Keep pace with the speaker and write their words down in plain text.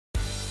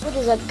What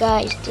is up,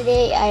 guys?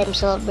 Today I am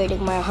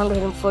celebrating my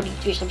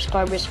 143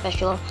 subscribers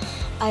special.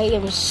 I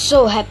am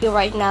so happy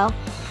right now.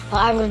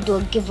 I'm gonna do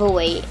a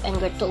giveaway in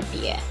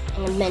Growtopia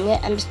in a minute.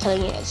 I'm just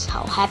telling you guys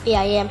how happy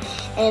I am.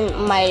 And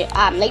my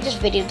latest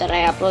video that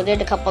I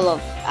uploaded a couple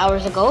of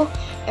hours ago,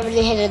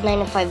 everything hit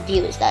 95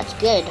 views. That's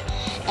good.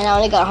 And I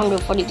only got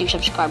 143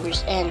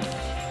 subscribers. And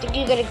thank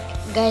you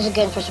guys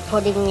again for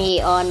supporting me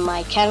on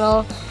my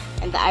channel.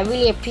 And I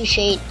really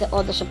appreciate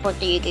all the support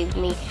that you gave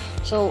me.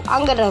 So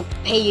I'm gonna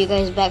pay you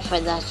guys back for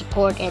the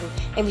support and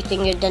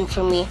everything you've done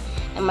for me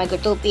and my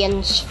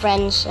Growtopians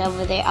friends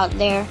out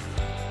there.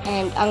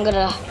 And I'm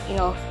gonna,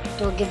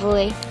 do a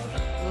giveaway.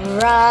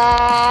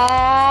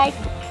 Right,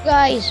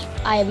 guys,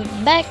 I'm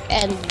back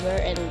and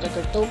we're in the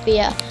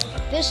Growtopia.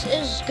 This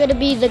is gonna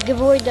be the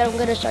giveaway that I'm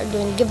gonna start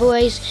doing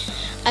giveaways.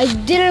 I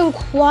didn't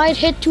quite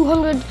hit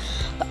 200,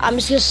 but I'm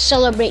just gonna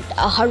celebrate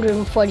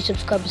 140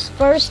 subscribers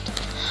first.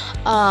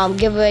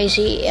 Giveaways,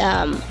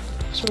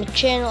 it's my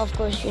channel, of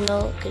course,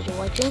 because you're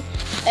watching.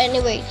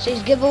 Anyway, it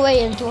says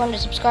giveaway and 200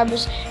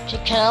 subscribers to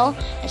the channel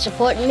and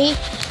support me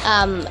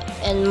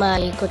in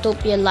my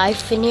Growtopia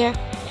life in here.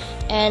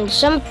 And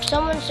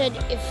someone said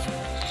if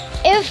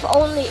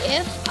only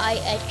if I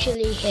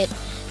actually hit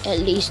at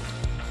least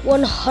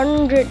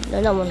 100,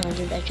 no, not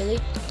 100 actually,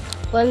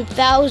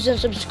 1,000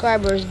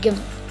 subscribers,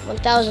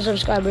 1,000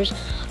 subscribers,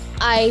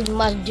 I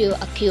must do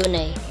a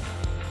Q&A.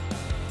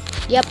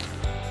 Yep,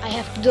 I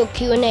have to do a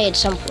Q&A at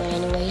some point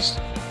anyways.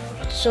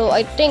 So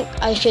I think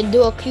I should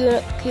do a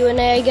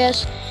Q&A, I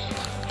guess.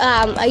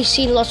 I've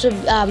seen lots of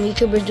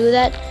YouTubers do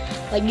that,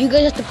 but you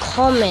guys have to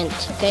comment,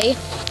 okay?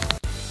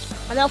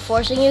 I'm not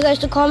forcing you guys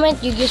to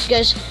comment. You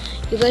guys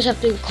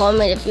have to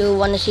comment if you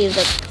want to see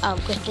the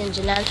questions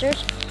and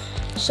answers.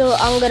 So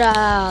I'm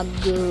gonna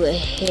go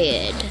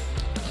ahead.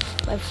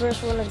 My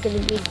first one is gonna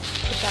be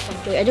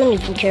I don't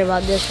even care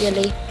about this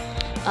really.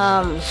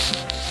 So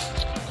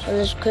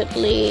let's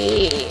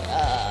quickly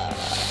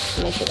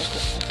make sure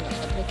that's not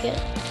duplicate.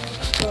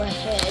 Go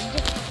ahead,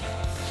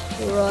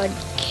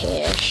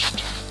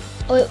 broadcast.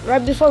 Oh wait,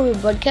 right before we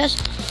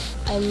broadcast,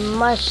 I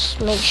must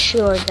make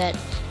sure that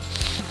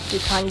you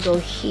can't go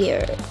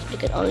here. You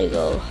can only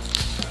go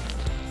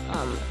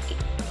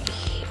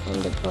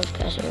in the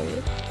broadcast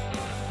area.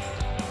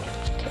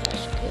 Okay,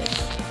 that's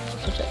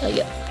good.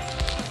 Yeah.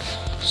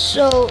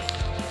 So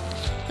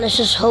let's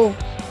just hope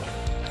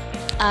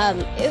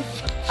if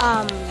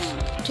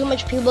too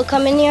much people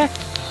come in here,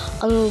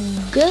 I'm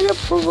gonna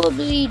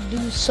probably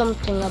do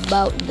something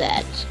about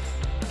that.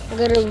 I'm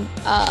gonna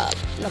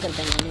not gonna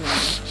tell anyone.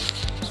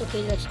 It's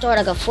okay, let's start.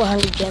 I got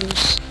 400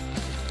 gems.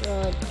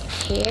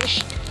 Broadcast.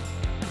 Let's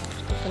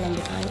go for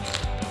number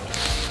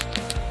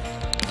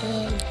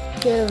 9.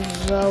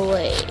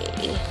 Giveaway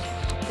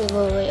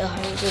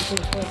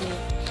 140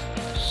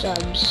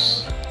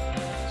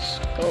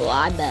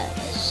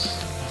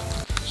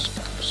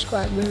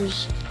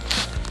 subscribers.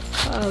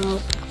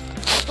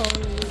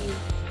 Only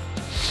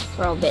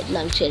for a bit.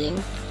 No, I'm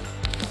kidding.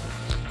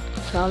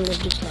 Let's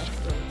do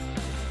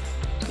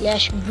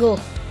slash go.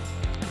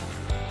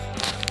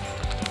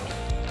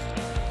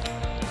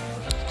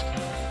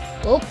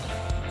 Oh,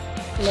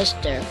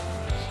 Mister.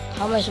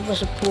 How am I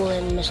supposed to pull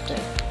in Mister?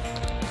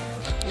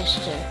 There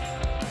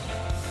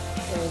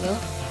we go.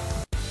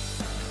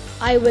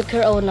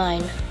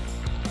 iWicker09.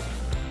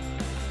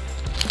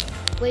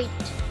 Wait,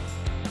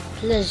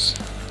 please.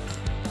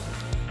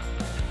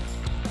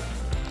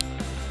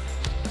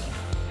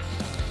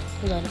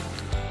 Hold on.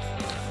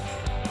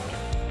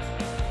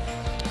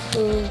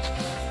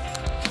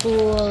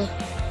 Cool.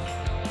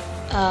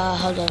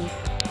 Hold on.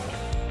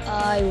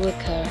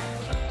 iWicker.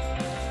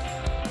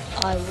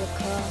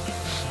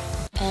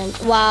 And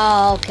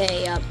wow.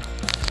 Okay.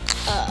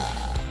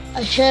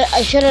 I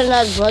should have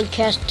not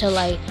broadcast till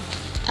I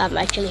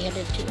actually hit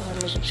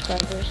 200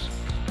 subscribers.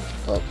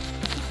 Oh,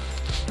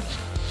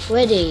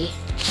 ready.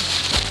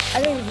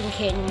 I don't even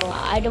care anymore.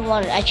 I don't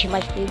want to actually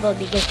much people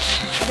because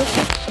I don't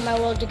want my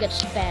world to get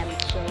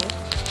spammed. So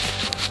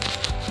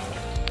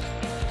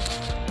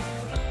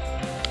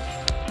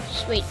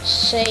sweet,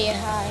 say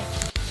hi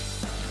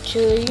to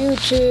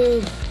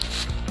YouTube.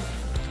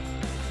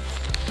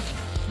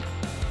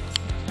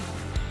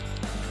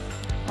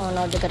 Oh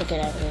no, they gotta get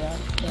out of here.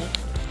 Okay.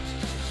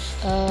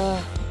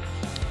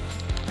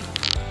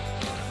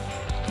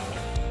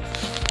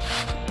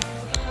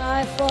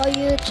 Hi for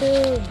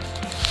YouTube.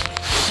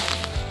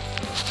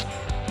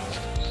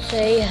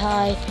 Say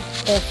hi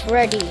if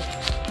ready.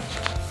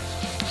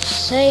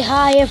 Say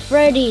hi if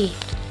ready.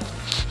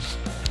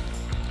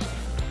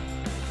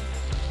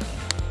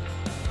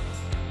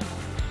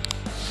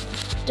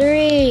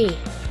 Three,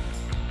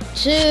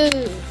 2,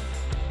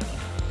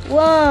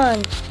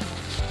 1.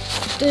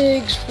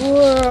 Thanks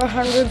for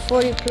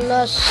 140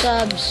 plus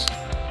subs.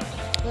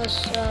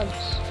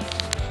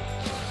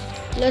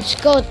 Let's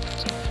go.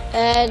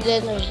 And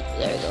then there we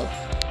go.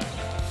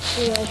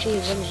 Who actually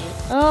wins it?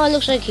 Oh, it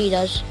looks like he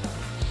does.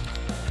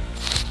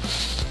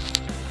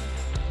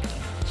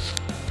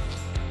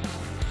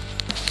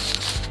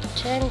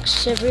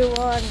 Thanks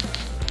everyone.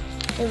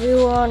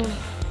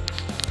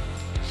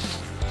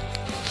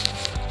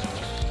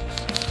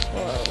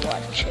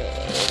 watching.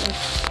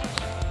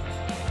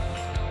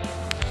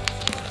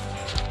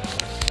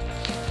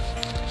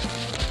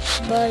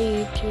 Bye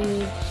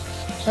YouTube.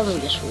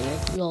 Something just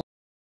weird. Lol.